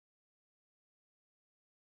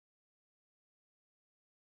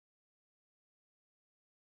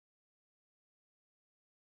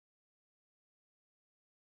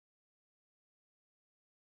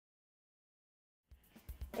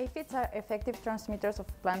Aphids are effective transmitters of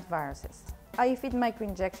plant viruses. Aphid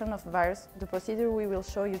microinjection of virus, the procedure we will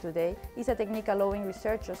show you today, is a technique allowing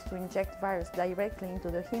researchers to inject virus directly into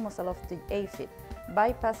the hemocoel of the aphid,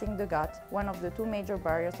 bypassing the gut, one of the two major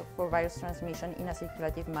barriers for virus transmission in a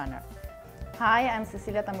circulative manner. Hi, I'm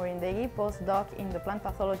Cecilia Tamurindegui, postdoc in the Plant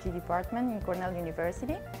Pathology Department in Cornell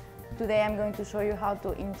University. Today I'm going to show you how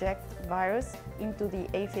to inject virus into the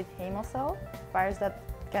aphid hemocoel, virus that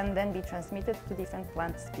can then be transmitted to different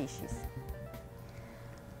plant species.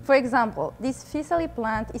 For example, this physalis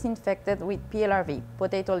plant is infected with PLRV,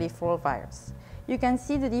 potato leaf roll virus. You can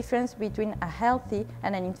see the difference between a healthy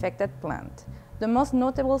and an infected plant. The most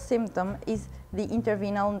notable symptom is the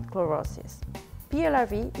intervenal chlorosis.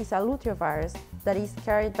 PLRV is a luteovirus that is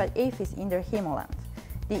carried by aphids in their hemolymph,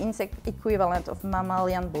 the insect equivalent of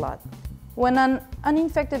mammalian blood. When an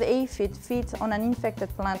uninfected aphid feeds on an infected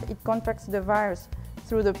plant, it contracts the virus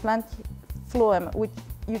through the plant phloem, which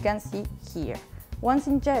you can see here. Once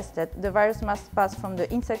ingested, the virus must pass from the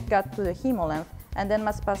insect gut to the hemolymph and then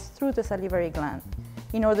must pass through the salivary gland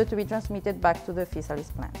in order to be transmitted back to the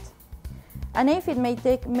physalis plant. An aphid may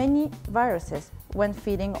take many viruses when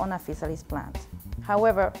feeding on a physalis plant.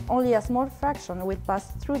 However, only a small fraction will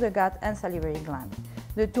pass through the gut and salivary gland,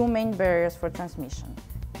 the two main barriers for transmission,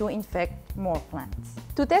 to infect more plants.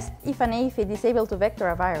 To test if an aphid is able to vector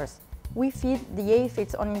a virus, we feed the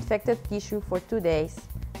aphids on infected tissue for 2 days.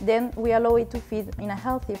 Then we allow it to feed in a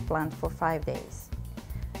healthy plant for 5 days.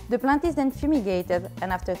 The plant is then fumigated,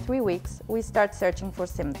 and after 3 weeks, we start searching for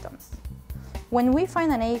symptoms. When we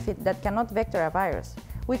find an aphid that cannot vector a virus,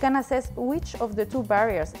 we can assess which of the two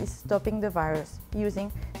barriers is stopping the virus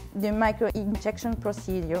using the microinjection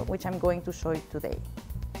procedure, which I'm going to show you today.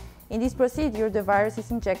 In this procedure, the virus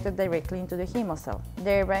is injected directly into the hemocoel,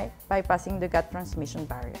 thereby bypassing the gut transmission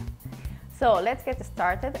barrier. So let's get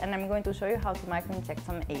started, and I'm going to show you how to microinject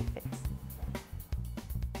some aphids.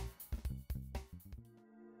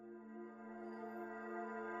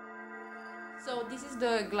 So this is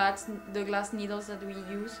the glass needles that we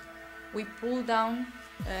use. We pull down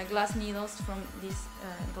glass needles from these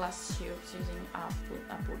glass tubes using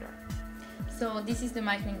a puller. So this is the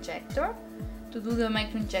microinjector. To do the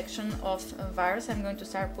microinjection of a virus, I'm going to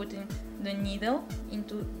start putting the needle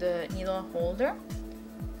into the needle holder.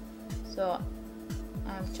 So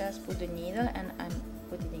I've just put the needle and I'm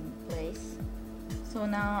put it in place. So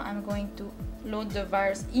now I'm going to load the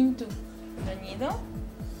virus into the needle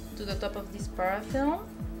to the top of this parafilm.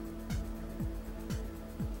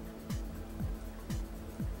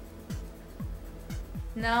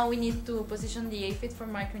 Now we need to position the aphid for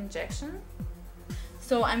microinjection.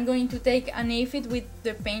 So I'm going to take an aphid with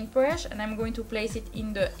the paintbrush and I'm going to place it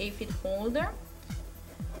in the aphid holder.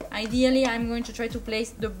 Ideally, I'm going to try to place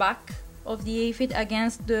the back of the aphid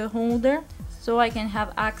against the holder so I can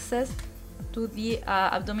have access to the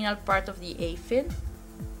abdominal part of the aphid.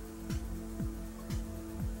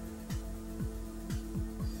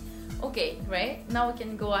 Okay, great. Now we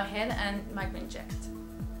can go ahead and microinject.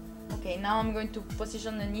 Okay, now I'm going to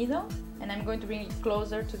position the needle and I'm going to bring it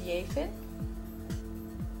closer to the aphid.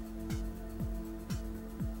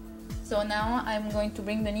 So now I'm going to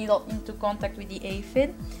bring the needle into contact with the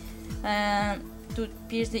aphid to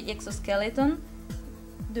pierce the exoskeleton.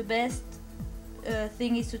 The best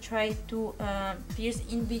thing is to try to pierce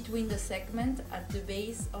in between the segment at the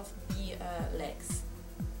base of the legs.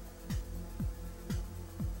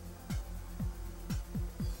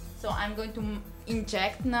 So I'm going to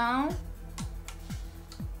inject now.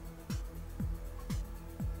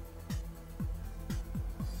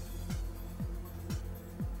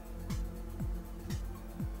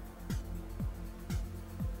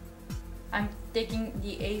 I'm taking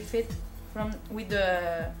the aphid with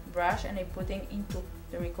the brush and I'm putting into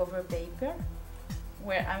the recover paper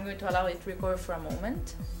where I'm going to allow it to recover for a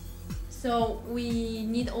moment. So we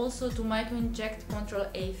need also to microinject control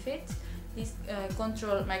aphids. This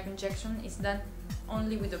control microinjection is done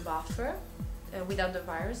only with the buffer, without the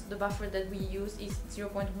virus. The buffer that we use is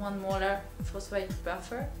 0.1 molar phosphate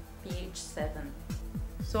buffer, pH 7.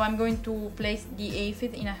 So I'm going to place the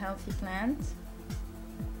aphid in a healthy plant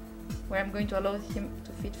where I'm going to allow him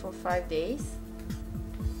to feed for 5 days.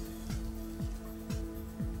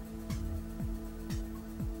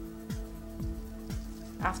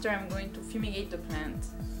 After, I'm going to fumigate the plant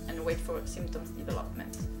and wait for symptoms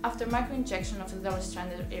development. After microinjection of the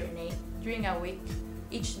double-stranded RNA, during a week,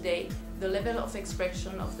 each day, the level of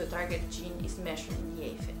expression of the target gene is measured in the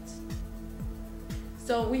aphids.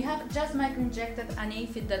 So we have just microinjected an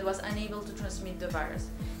aphid that was unable to transmit the virus.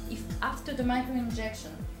 If after the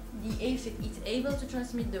microinjection, the aphid is able to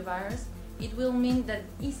transmit the virus, it will mean that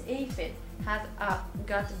this aphid had a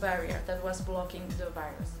gut barrier that was blocking the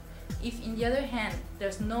virus. If, on the other hand,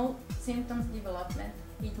 there's no symptoms development,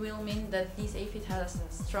 it will mean that this aphid has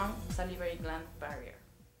a strong salivary gland barrier.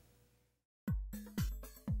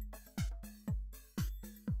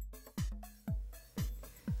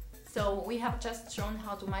 So we have just shown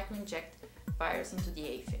how to microinject virus into the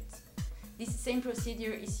aphids. This same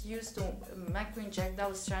procedure is used to microinject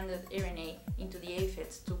double-stranded RNA into the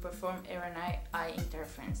aphids to perform RNAi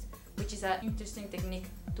interference, which is an interesting technique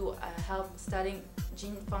to help studying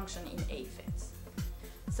gene function in aphids.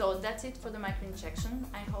 So that's it for the microinjection.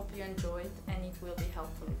 I hope you enjoyed and it will be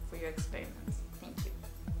helpful for your experiments.